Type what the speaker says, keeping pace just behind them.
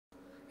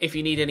If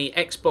you need any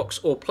Xbox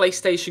or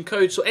PlayStation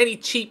codes or any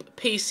cheap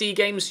PC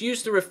games,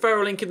 use the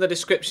referral link in the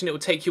description. It will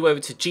take you over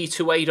to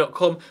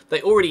g2a.com.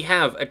 They already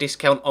have a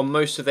discount on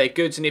most of their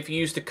goods, and if you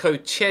use the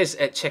code CHES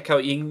at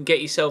checkout, you can get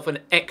yourself an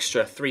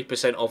extra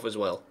 3% off as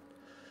well.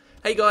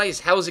 Hey guys,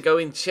 how's it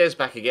going? Ches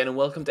back again and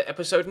welcome to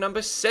episode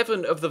number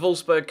 7 of the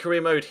Wolfsburg career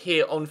mode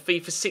here on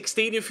FIFA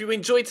 16. If you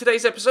enjoyed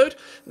today's episode,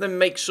 then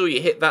make sure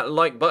you hit that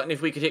like button.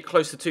 If we could hit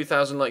close to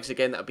 2,000 likes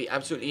again, that would be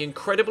absolutely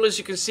incredible. As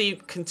you can see,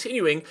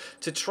 continuing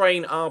to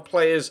train our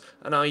players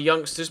and our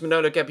youngsters.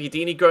 Manolo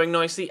Gabbiadini growing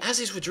nicely, as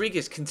is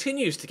Rodriguez,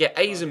 continues to get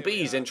A's and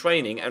B's in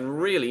training and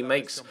really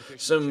makes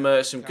some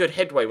good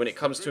headway when it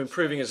comes to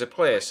improving as a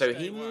player. So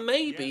he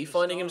may be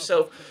finding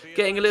himself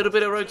getting a little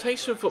bit of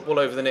rotation football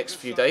over the next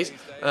few days.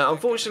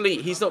 Unfortunately,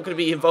 he's not going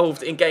to be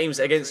involved in games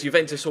against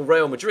Juventus or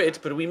Real Madrid,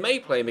 but we may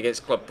play him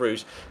against Club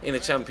Brugge in the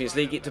Champions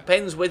League. It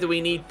depends whether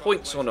we need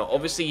points or not.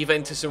 Obviously,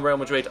 Juventus and Real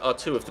Madrid are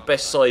two of the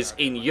best sides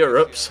in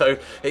Europe, so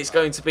it's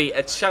going to be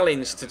a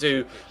challenge to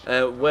do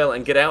well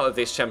and get out of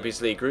this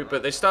Champions League group.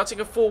 But they're starting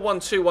a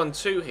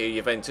 4-1-2-1-2 here,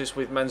 Juventus,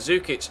 with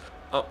Mandzukic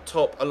up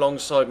top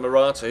alongside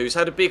Morata, who's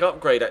had a big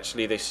upgrade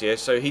actually this year,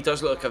 so he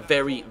does look like a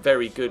very,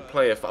 very good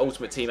player for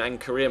Ultimate Team and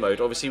career mode.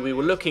 Obviously we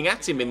were looking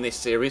at him in this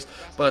series,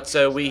 but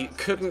we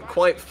couldn't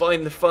quite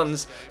find the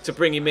funds to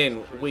bring him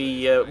in.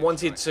 We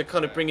wanted to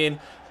kind of bring in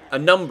a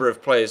number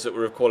of players that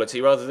were of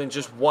quality rather than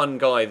just one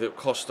guy that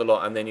cost a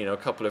lot and then, you know, a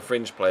couple of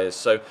fringe players.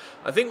 So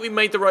I think we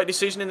made the right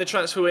decision in the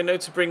transfer window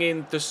to bring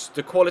in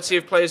the quality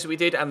of players that we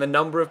did and the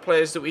number of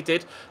players that we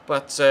did,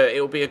 but it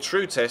will be a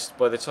true test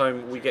by the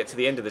time we get to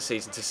the end of the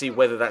season to see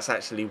whether that's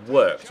actually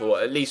worked, or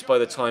at least by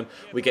the time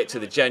we get to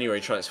the January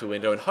transfer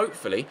window, and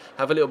hopefully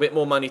have a little bit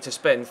more money to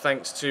spend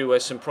thanks to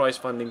some prize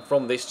funding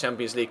from this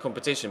Champions League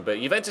competition. But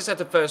Juventus had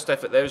the first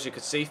effort there, as you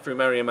could see, through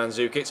Mario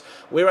Mandzukic.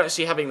 We're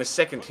actually having the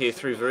second here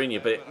through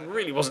Virinha, but it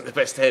really wasn't the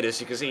best head,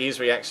 as you can see his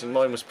reaction.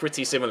 Mine was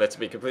pretty similar, to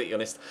be completely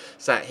honest,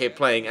 sat here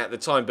playing at the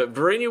time. But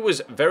Virinha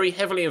was very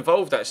heavily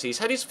involved actually. He's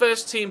had his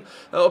first team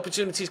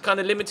opportunities kind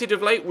of limited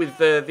of late with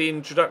the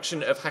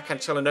introduction of Hakan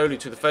Çalhanoğlu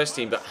to the first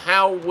team, but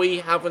how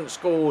we haven't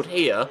scored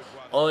here,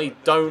 I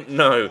don't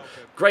know.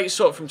 Great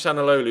shot from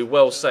Çalhanoğlu,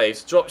 well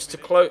saved. Drops to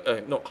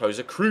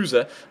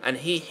Cruiser, and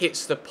he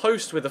hits the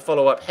post with a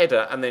follow-up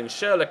header, and then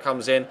Schürrle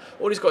comes in.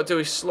 All he's got to do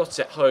is slot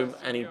it home,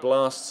 and he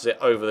blasts it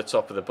over the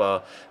top of the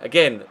bar.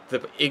 Again,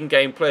 the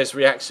in-game player's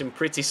reaction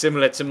pretty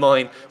similar to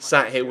mine,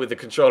 sat here with the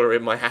controller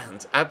in my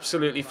hand.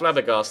 Absolutely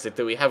flabbergasted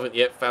that we haven't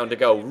yet found a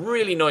goal.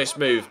 Really nice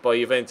move by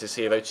Juventus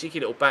here, though. Cheeky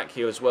little back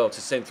heel as well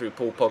to send through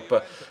Paul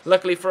Pogba.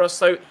 Luckily for us,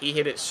 though, he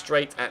hit it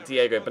straight at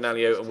Diego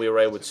Benaglio, and we were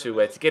able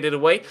to get it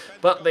away.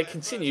 But they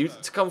continued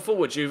to come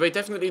forward. Juve,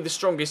 definitely the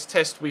strongest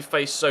test we've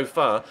faced so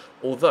far,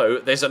 although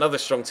there's another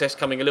strong test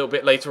coming a little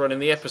bit later on in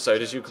the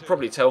episode, as you could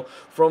probably tell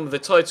from the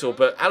title.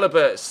 But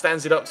Alaba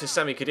stands it up to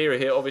Sami Khedira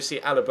here. Obviously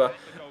Alaba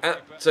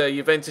at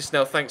Juventus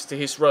now, thanks to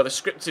his rather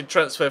scripted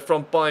transfer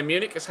from Bayern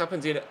Munich. It's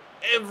happened in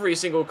every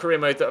single career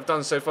mode that I've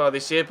done so far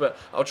this year, but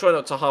I'll try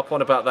not to harp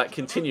on about that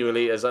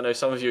continually, as I know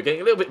some of you are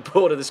getting a little bit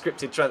bored of the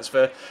scripted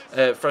transfer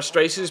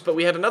frustrations. But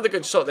we had another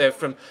good shot there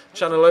from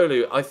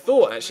Çalhanoğlu. I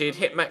thought actually it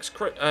hit Max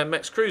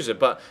Cruiser,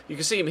 but you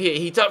can see him here.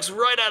 He ducks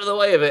right out of the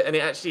way of it, and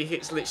it actually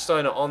hits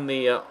Lichtsteiner on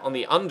the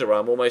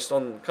underarm, almost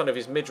on kind of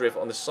his midriff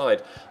on the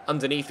side,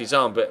 underneath his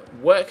arm. But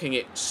working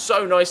it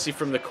so nicely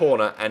from the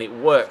corner, and it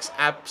works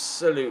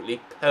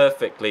absolutely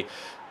perfectly.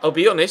 I'll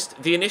be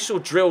honest, the initial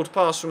drilled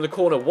pass from the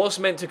corner was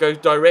meant to go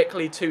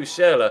directly to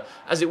Schürrle.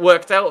 As it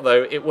worked out,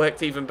 though, it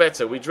worked even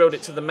better. We drilled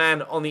it to the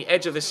man on the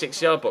edge of the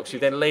 6-yard box, who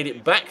then laid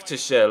it back to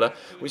Schürrle,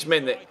 which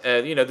meant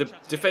that you know, the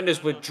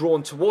defenders were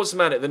drawn towards the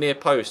man at the near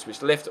post,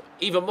 which left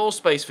even more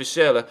space for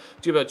Schürrle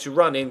to be able to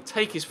run in,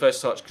 take his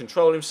first touch,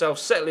 control himself,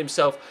 settle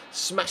himself,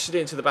 smash it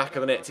into the back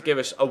of the net to give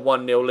us a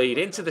 1-0 lead.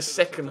 Into the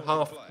second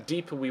half,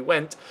 deeper we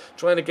went,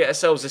 trying to get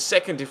ourselves a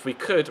second if we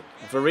could.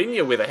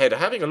 Virinha with a header,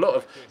 having a lot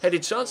of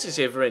headed chances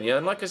here,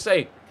 and like I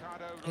say,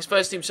 his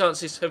first team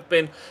chances have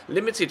been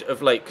limited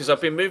of late because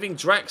I've been moving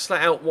Draxler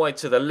out wide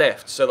to the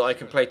left so that I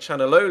can play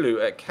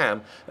Çalhanoğlu at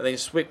cam and then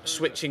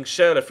switching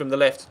Schürrle from the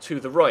left to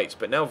the right.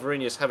 But now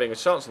Virinha's having a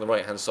chance on the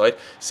right hand side,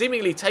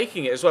 seemingly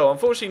taking it as well.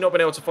 Unfortunately not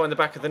been able to find the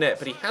back of the net,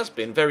 but he has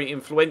been very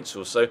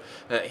influential, so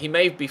he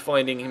may be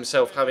finding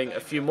himself having a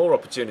few more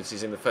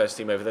opportunities in the first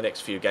team over the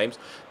next few games.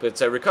 But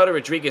Ricardo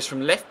Rodriguez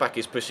from left back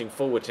is pushing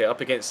forward here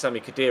up against Sami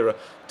Khedira,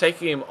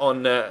 taking him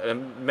on a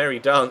merry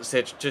dance.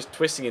 They're just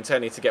twisting and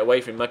turning to get away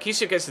from him.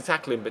 Marquisio gets to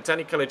tackle him, but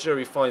Danny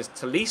Caligiuri finds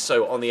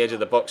Tolisso on the edge of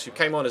the box, who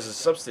came on as a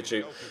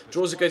substitute,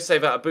 draws a good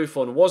save out of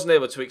Buffon, wasn't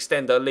able to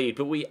extend our lead,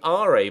 but we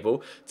are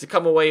able to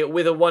come away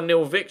with a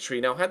 1-0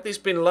 victory. Now, had this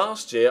been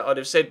last year, I'd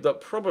have said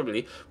that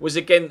probably was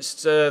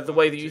against the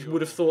way that you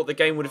would have thought the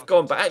game would have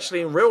gone, but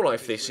actually in real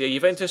life this year,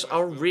 Juventus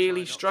are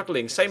really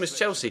struggling, same as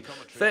Chelsea,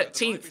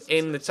 13th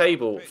in the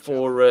table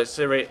for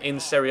in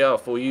Serie A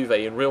for Juve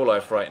in real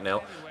life right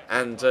now.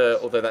 And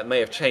although that may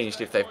have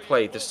changed if they've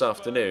played this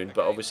afternoon,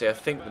 but obviously I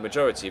think the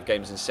majority of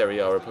games in Serie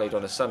A are played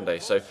on a Sunday,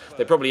 so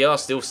they probably are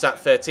still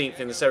sat 13th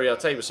in the Serie A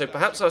table. So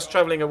perhaps us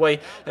travelling away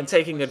and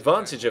taking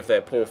advantage of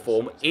their poor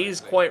form is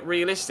quite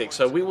realistic.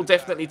 So we will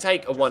definitely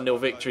take a 1-0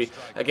 victory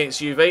against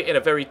Juve in a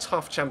very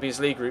tough Champions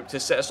League group to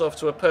set us off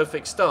to a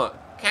perfect start.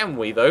 Can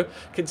we, though,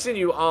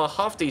 continue our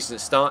half-decent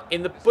start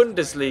in the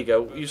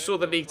Bundesliga? You saw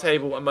the league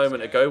table a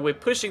moment ago. We're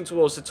pushing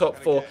towards the top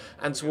 4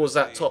 and towards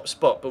that top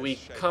spot, but we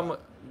come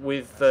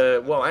with,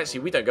 well, actually,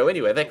 we don't go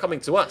anywhere. They're coming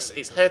to us.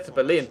 It's Hertha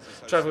Berlin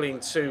travelling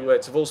to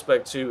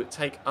Wolfsburg to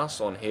take us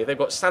on here. They've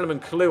got Salomon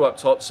Kalou up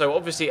top, so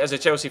obviously, as a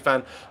Chelsea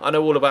fan, I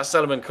know all about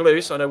Salomon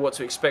Kalou, so I know what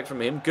to expect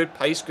from him. Good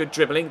pace, good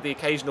dribbling, the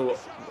occasional,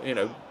 you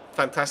know,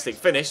 fantastic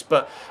finish,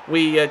 but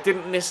we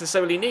didn't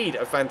necessarily need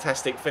a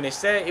fantastic finish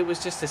there. It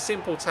was just a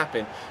simple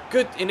tap-in.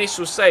 Good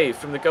initial save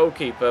from the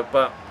goalkeeper,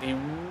 but he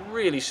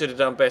really should have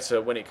done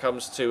better when it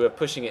comes to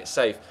pushing it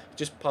safe.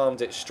 Just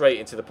palmed it straight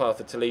into the path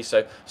of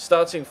Tolisso,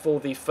 starting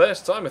for the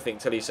first time, I think,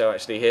 Tolisso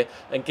actually here,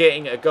 and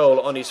getting a goal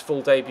on his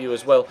full debut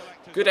as well.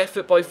 Good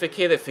effort by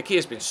Fekir.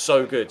 Fekir's been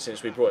so good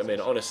since we brought him in,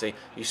 honestly.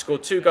 He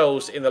scored 2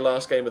 goals in the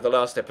last game of the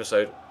last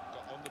episode.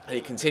 And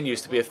he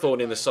continues to be a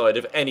thorn in the side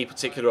of any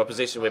particular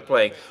opposition we're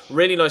playing.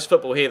 Really nice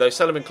football here, though.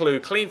 Salomon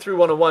Kalou, clean through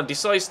one-on-one,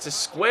 decides to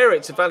square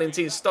it to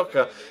Valentin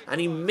Stocker,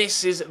 and he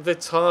misses the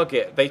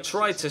target. They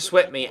tried to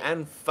sweat me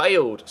and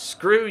failed.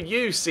 Screw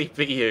you,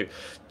 CPU.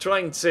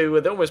 Trying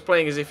to, they're almost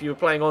playing as if you were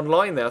playing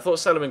online there. I thought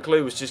Salomon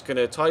Kalou was just going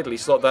to tidily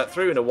slot that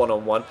through in a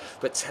one-on-one,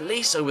 but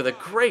Tolisso with a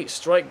great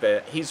strike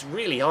there. He's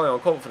really high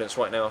on confidence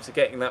right now after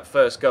getting that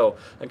first goal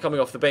and coming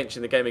off the bench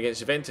in the game against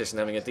Juventus and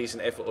having a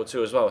decent effort or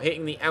two as well.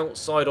 Hitting the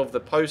outside of the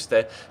post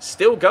there.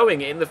 Still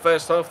going in the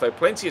first half though.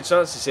 Plenty of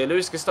chances here.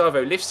 Luis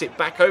Gustavo lifts it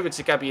back over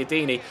to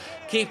Gabbiadini.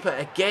 Keeper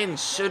again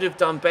should have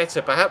done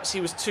better. Perhaps he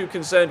was too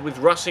concerned with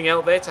rushing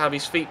out there to have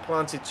his feet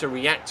planted to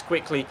react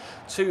quickly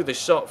to the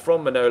shot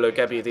from Manolo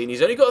Gabbiadini.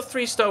 He's only got a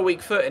 3-star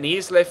weak foot and he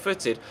is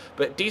left-footed,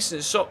 but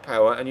decent shot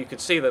power, and you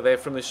could see that there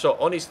from the shot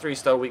on his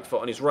 3-star weak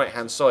foot on his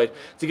right-hand side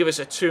to give us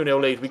a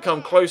 2-0 lead. We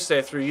come close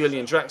there through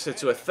Julian Draxler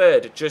to a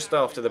third just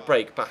after the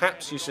break.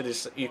 Perhaps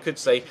you could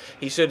say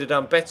he should have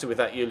done better with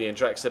that Julian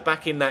Draxler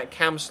back in that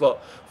cam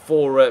slot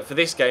for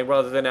this game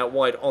rather than out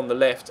wide on the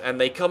left, and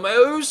they come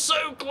oh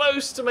so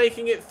close to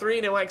making it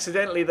 3-0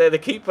 accidentally there. The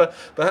keeper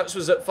perhaps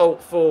was at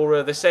fault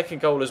for the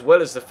second goal as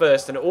well as the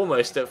first, and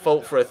almost at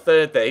fault for a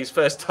third there. His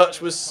first touch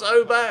was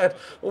so bad,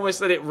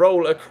 almost let it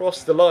roll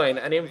across the line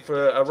and in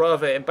for a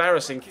rather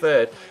embarrassing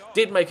third.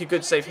 Did make a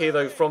good save here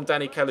though from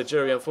Danny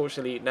Caligiuri.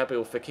 Unfortunately,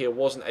 Nabil Fekir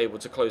wasn't able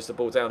to close the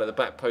ball down at the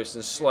back post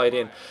and slide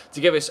in to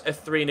give us a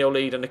 3-0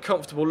 lead and a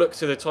comfortable look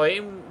to the tie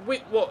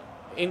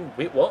in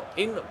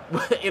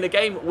a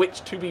game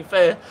which, to be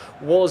fair,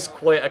 was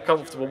quite a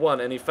comfortable one.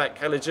 And in fact,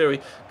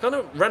 Caligiuri kind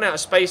of ran out of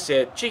space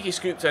here. Cheeky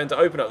scoop turn to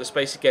open up the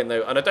space again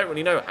though, and I don't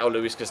really know how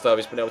Luis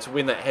Gustavo's been able to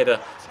win that header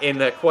in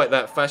quite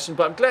that fashion,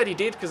 but I'm glad he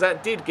did, because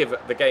that did give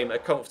the game a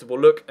comfortable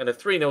look and a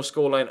 3-0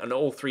 scoreline, and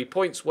all 3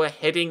 points were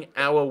heading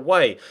our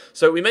way.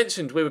 So we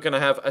mentioned we were going to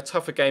have a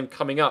tougher game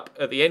coming up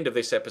at the end of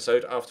this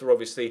episode after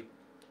obviously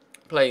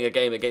playing a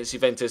game against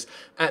Juventus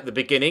at the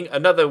beginning.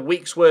 Another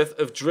week's worth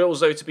of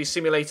drills though to be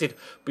simulated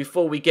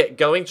before we get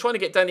going. Trying to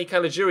get Danny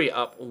Caligiuri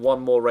up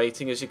 1 more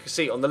rating, as you can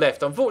see on the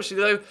left.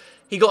 Unfortunately though,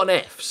 he got an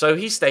F, so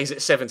he stays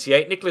at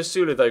 78. Nicolas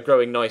Sula though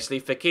growing nicely.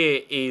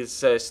 Fekir is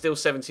still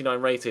 79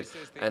 rated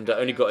and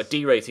only got a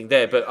D rating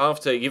there. But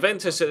after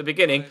Juventus at the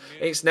beginning,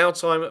 it's now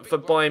time for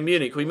Bayern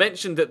Munich. We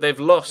mentioned that they've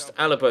lost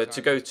Alaba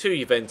to go to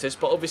Juventus,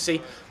 but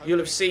obviously you'll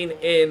have seen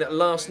in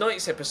last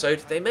night's episode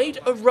they made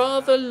a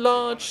rather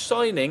large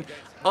signing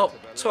up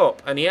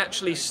top, and he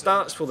actually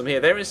starts for them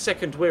here. They're in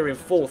second, we're in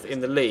fourth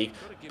in the league,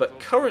 but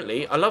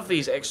currently, I love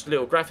these extra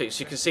little graphics,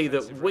 you can see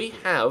that we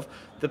have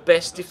the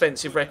best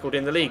defensive record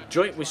in the league,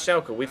 joint with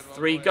Schalke with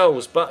 3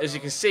 goals. But as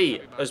you can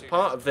see, as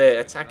part of their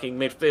attacking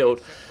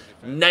midfield,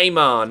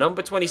 Neymar,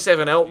 number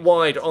 27, out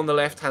wide on the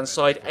left-hand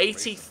side,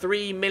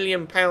 £83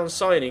 million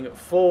signing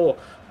for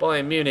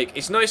Bayern Munich.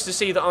 It's nice to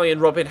see that Ian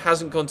Robin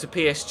hasn't gone to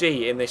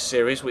PSG in this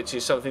series, which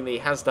is something that he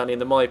has done in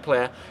the My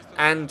Player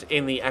and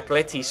in the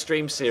Atleti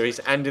Stream series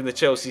and in the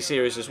Chelsea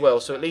series as well.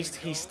 So at least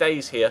he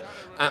stays here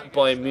at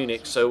Bayern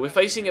Munich. So we're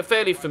facing a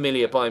fairly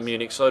familiar Bayern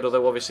Munich side,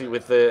 although obviously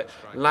with the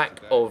lack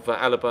of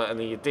Alaba and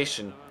the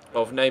addition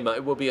of Neymar,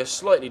 it will be a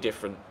slightly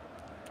different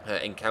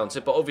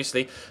encounter. But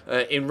obviously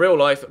in real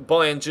life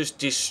Bayern just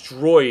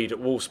destroyed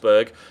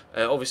Wolfsburg.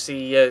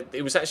 Obviously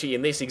it was actually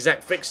in this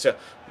exact fixture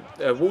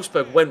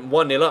Wolfsburg went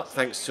 1-0 up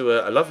thanks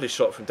to a lovely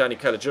shot from Danny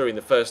Caligiuri in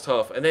the first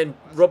half, and then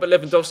Robert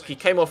Lewandowski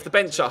came off the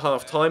bench at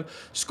half time,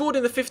 scored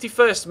in the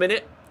 51st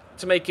minute.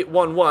 to make it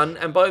 1-1,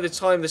 and by the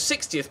time the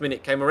 60th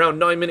minute came around,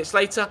 9 minutes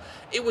later,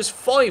 it was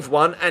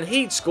 5-1, and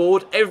he'd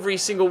scored every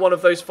single one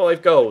of those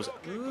 5 goals.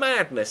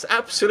 Madness,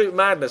 absolute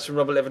madness from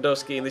Robert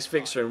Lewandowski in this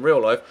fixture in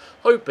real life,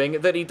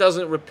 hoping that he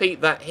doesn't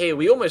repeat that here.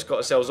 We almost got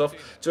ourselves off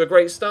to a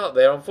great start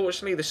there.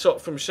 Unfortunately, the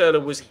shot from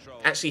Schürrle was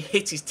actually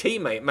hit his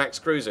teammate, Max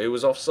Kruse, who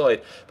was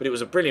offside, but it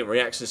was a brilliant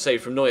reaction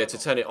save from Neuer to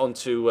turn it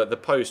onto the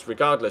post,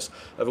 regardless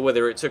of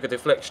whether it took a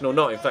deflection or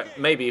not. In fact,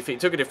 maybe if it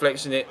took a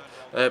deflection, it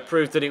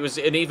proved that it was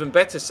an even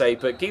better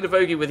save. But Guy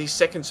Vogie with his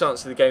second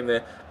chance of the game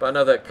there, but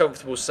another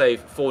comfortable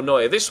save for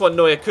Neuer. This one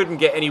Neuer couldn't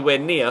get anywhere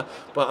near,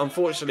 but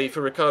unfortunately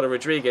for Ricardo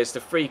Rodriguez, the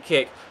free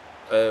kick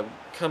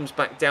comes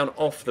back down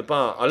off the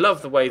bar. I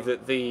love the way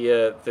that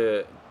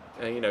the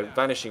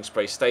vanishing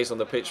spray stays on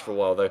the pitch for a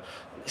while, though.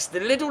 It's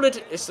the little,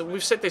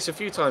 we've said this a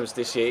few times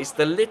this year, it's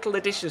the little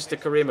additions to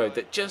career mode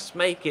that just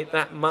make it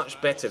that much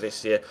better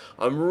this year.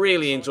 I'm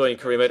really enjoying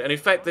career mode, and in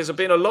fact there's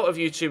been a lot of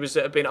YouTubers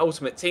that have been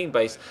Ultimate Team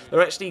based.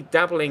 They're actually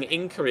dabbling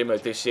in career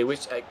mode this year,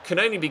 which can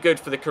only be good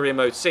for the career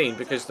mode scene,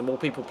 because the more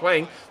people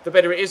playing, the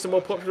better it is, the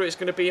more popular it's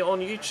going to be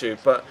on YouTube.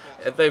 But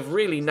they've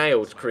really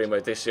nailed career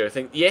mode this year, I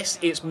think. Yes,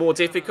 it's more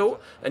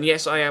difficult, and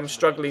yes, I am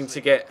struggling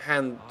to get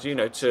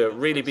to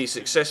really be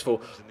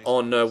successful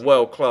on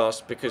world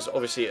class, because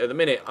obviously at the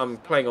minute I'm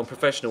playing on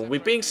professional. We're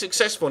being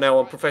successful now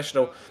on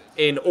professional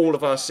in all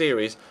of our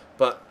series,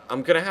 but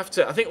I'm going to have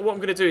to, I think what I'm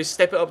going to do is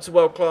step it up to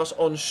world class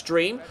on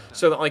stream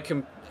so that I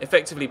can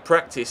effectively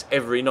practice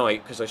every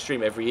night, because I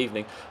stream every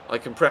evening. I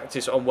can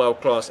practice on world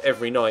class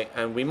every night,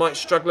 and we might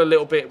struggle a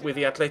little bit with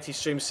the Atleti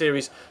stream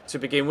series to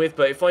begin with,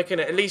 but if I can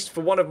at least for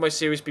one of my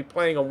series be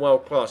playing on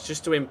world class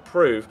just to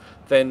improve,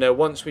 then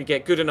once we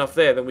get good enough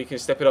there, then we can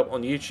step it up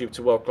on YouTube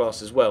to world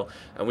class as well,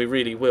 and we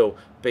really will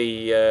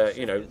be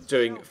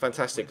doing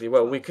fantastically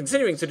well. We're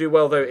continuing to do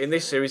well though in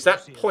this series.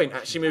 That point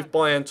actually moved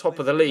Bayern top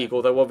of the league,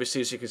 although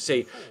obviously as you can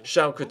see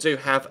Schalke do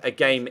have a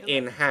game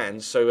in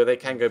hand, so they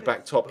can go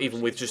back top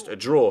even with just a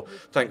draw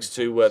thanks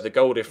to the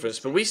goal difference.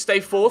 But we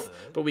stay 4th,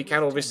 but we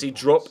can obviously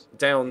drop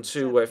down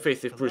to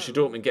 5th if Borussia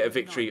Dortmund get a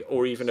victory,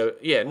 or even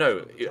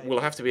it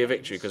will have to be a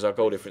victory because our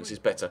goal difference is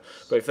better.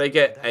 But if they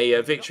get a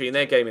victory in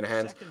their game in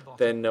hand,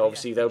 then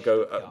obviously they'll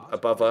go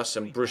above us,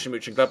 and Borussia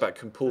Mönchengladbach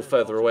can pull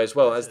further away as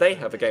well, as they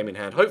have a game in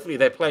hand. Hopefully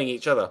they're playing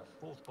each other.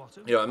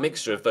 A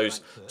mixture of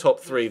those top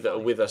 3 that are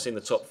with us in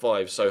the top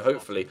 5, so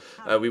hopefully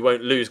we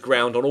won't lose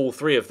ground on all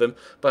 3 of them.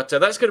 But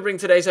that's going to bring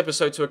today's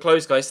episode to a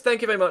close, guys.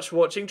 Thank you very much for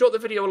watching. Drop the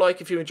video a like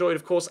if you enjoyed,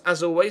 of course.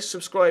 As always,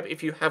 subscribe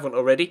if you haven't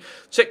already.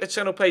 Check the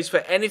channel page for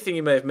anything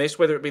you may have missed,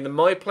 whether it be the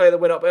My Player that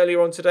went up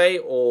earlier on today,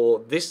 or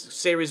this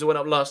series that went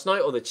up last night,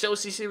 or the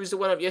Chelsea series that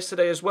went up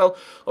yesterday as well.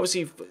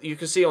 Obviously, you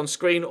can see on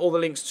screen all the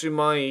links to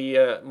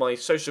my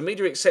social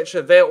media,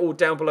 etc. They're all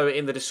down below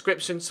in the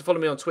description, so follow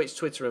me on Twitch,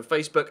 Twitter and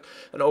Facebook.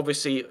 And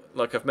obviously,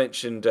 like I've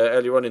mentioned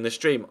earlier on in the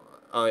stream,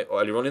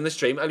 earlier on in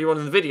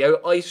the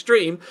video, I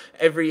stream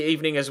every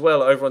evening as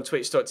well over on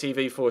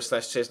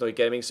twitch.tv/Chesnoy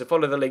Gaming. So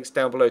follow the links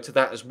down below to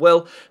that as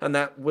well, and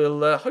that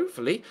will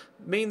hopefully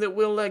mean that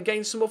we'll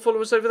gain some more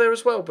followers over there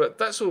as well. But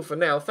that's all for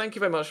now. Thank you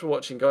very much for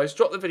watching, guys.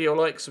 Drop the video a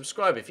like,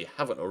 subscribe if you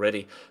haven't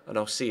already, and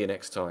I'll see you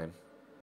next time.